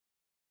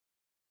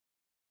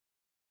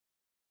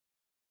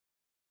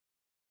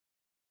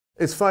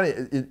It's funny.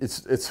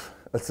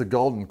 It's a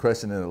golden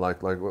question, isn't it?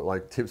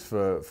 Like tips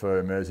for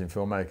emerging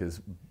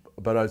filmmakers.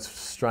 But it's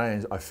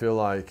strange. I feel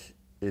like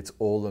it's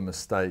all the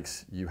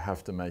mistakes you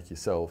have to make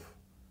yourself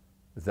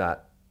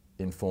that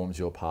informs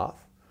your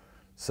path.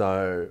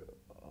 So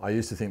I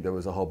used to think there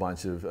was a whole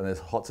bunch of, and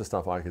there's lots of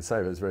stuff I could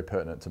say, but it's very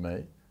pertinent to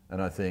me.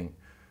 And I think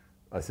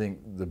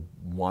the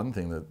one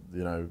thing that,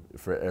 you know,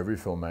 for every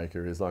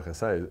filmmaker is, like I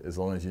say, as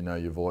long as you know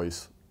your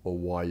voice or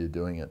why you're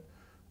doing it,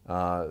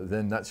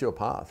 then that's your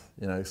path.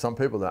 You know, some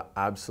people are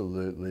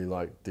absolutely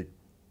like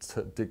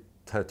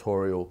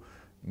dictatorial,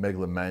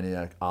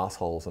 megalomaniac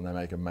assholes, and they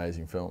make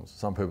amazing films.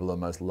 Some people are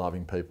the most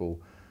loving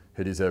people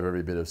who deserve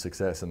every bit of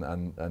success,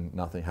 and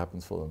nothing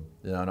happens for them.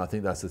 You know, and I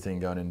think that's the thing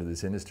going into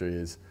this industry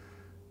is,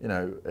 you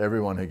know,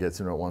 everyone who gets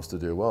into it wants to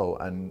do well,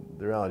 and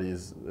the reality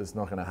is it's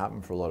not going to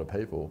happen for a lot of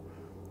people.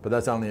 But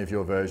that's only if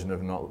your version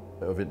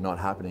of it not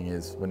happening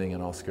is winning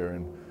an Oscar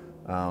and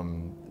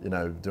you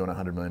know, doing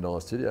 $100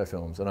 million studio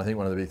films. And I think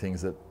one of the big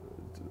things that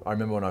I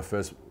remember when I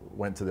first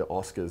went to the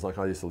Oscars, like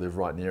I used to live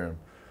right near them,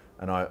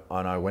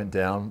 and I went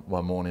down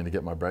one morning to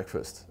get my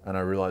breakfast, and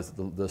I realised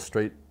that the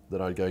street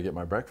that I'd go get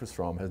my breakfast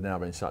from has now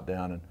been shut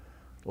down, and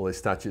all these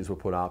statues were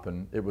put up,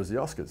 and it was the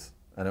Oscars.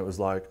 And it was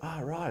like,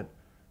 oh right,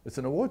 it's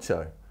an award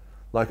show.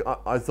 Like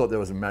I thought there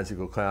was a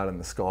magical cloud in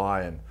the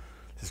sky, and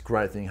this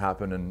great thing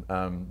happened,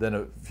 and then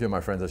a few of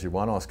my friends actually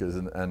won Oscars,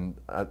 and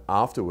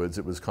afterwards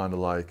it was kind of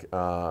like,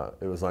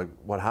 it was like,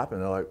 what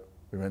happened? They're like,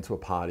 we went to a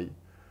party,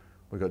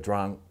 we got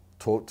drunk,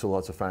 talked to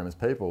lots of famous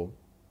people,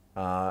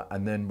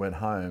 and then went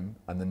home,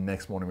 and the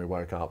next morning we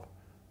woke up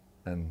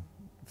and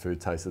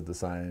food tasted the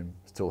same,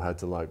 still had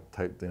to like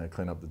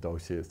clean up the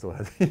dog shit, still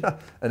had, you know,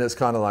 and it's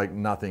kind of like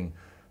nothing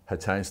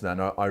had changed then.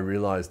 I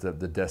realized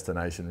that the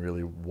destination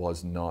really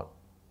was not,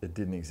 it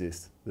didn't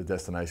exist. The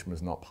destination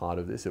was not part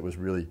of this. It was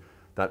really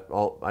that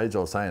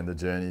age-old saying, the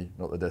journey,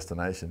 not the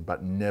destination.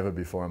 But never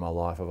before in my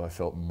life have I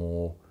felt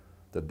more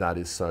that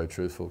is so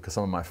truthful. Because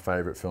some of my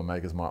favorite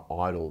filmmakers, my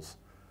idols,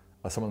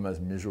 are some of the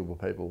most miserable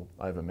people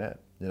I ever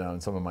met. You know,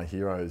 and some of my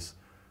heroes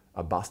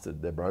are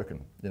busted, they're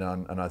broken. You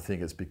know, and I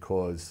think it's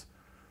because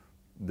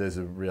there's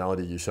a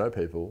reality you show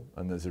people,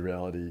 and there's a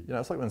reality, you know,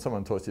 it's like when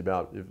someone talks to you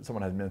about, if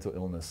someone has mental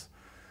illness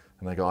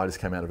and they go, I just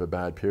came out of a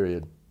bad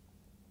period,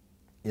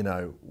 you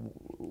know,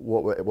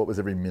 what was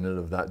every minute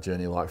of that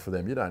journey like for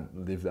them? You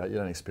don't live that, you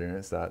don't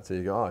experience that. So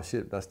you go, oh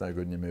shit, that's no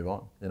good, and you move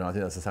on. You know, I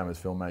think that's the same as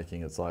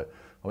filmmaking. It's like,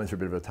 I went through a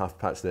bit of a tough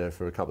patch there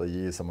for a couple of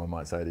years, someone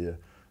might say to you,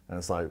 and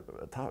it's like,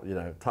 you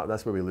know,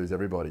 that's where we lose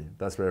everybody.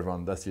 That's where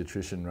everyone, that's the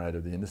attrition rate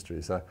of the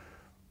industry. So,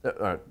 all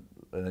right,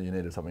 and then you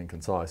needed something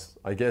concise.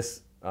 I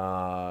guess,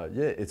 yeah,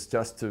 it's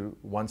just to,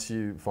 once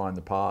you find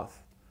the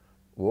path,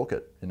 walk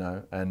it, you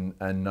know,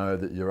 and know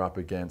that you're up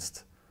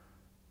against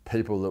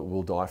people that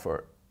will die for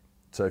it.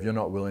 So if you're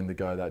not willing to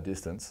go that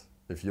distance,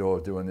 if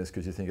you're doing this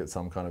because you think it's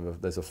some kind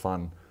of there's a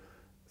fun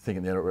thing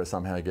at the end of it where it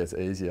somehow gets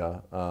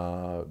easier,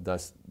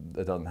 that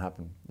doesn't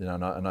happen, you know.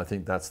 And I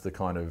think that's the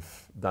kind of,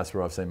 that's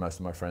where I've seen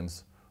most of my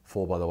friends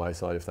fall by the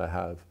wayside, if they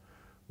have,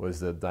 was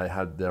that they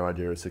had their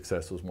idea of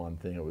success was one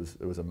thing. It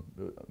was a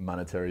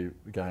monetary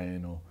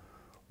gain or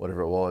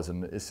whatever it was,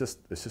 and it's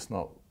just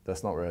not,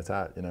 that's not where it's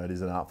at. You know, it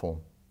is an art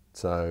form.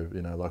 So,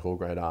 you know, like all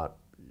great art,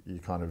 you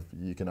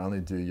can only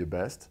do your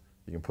best.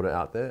 You can put it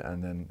out there,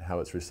 and then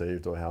how it's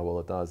received or how well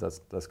it does,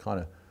 that's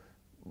kind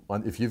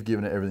of, if you've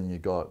given it everything you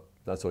got,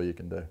 that's all you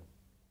can do.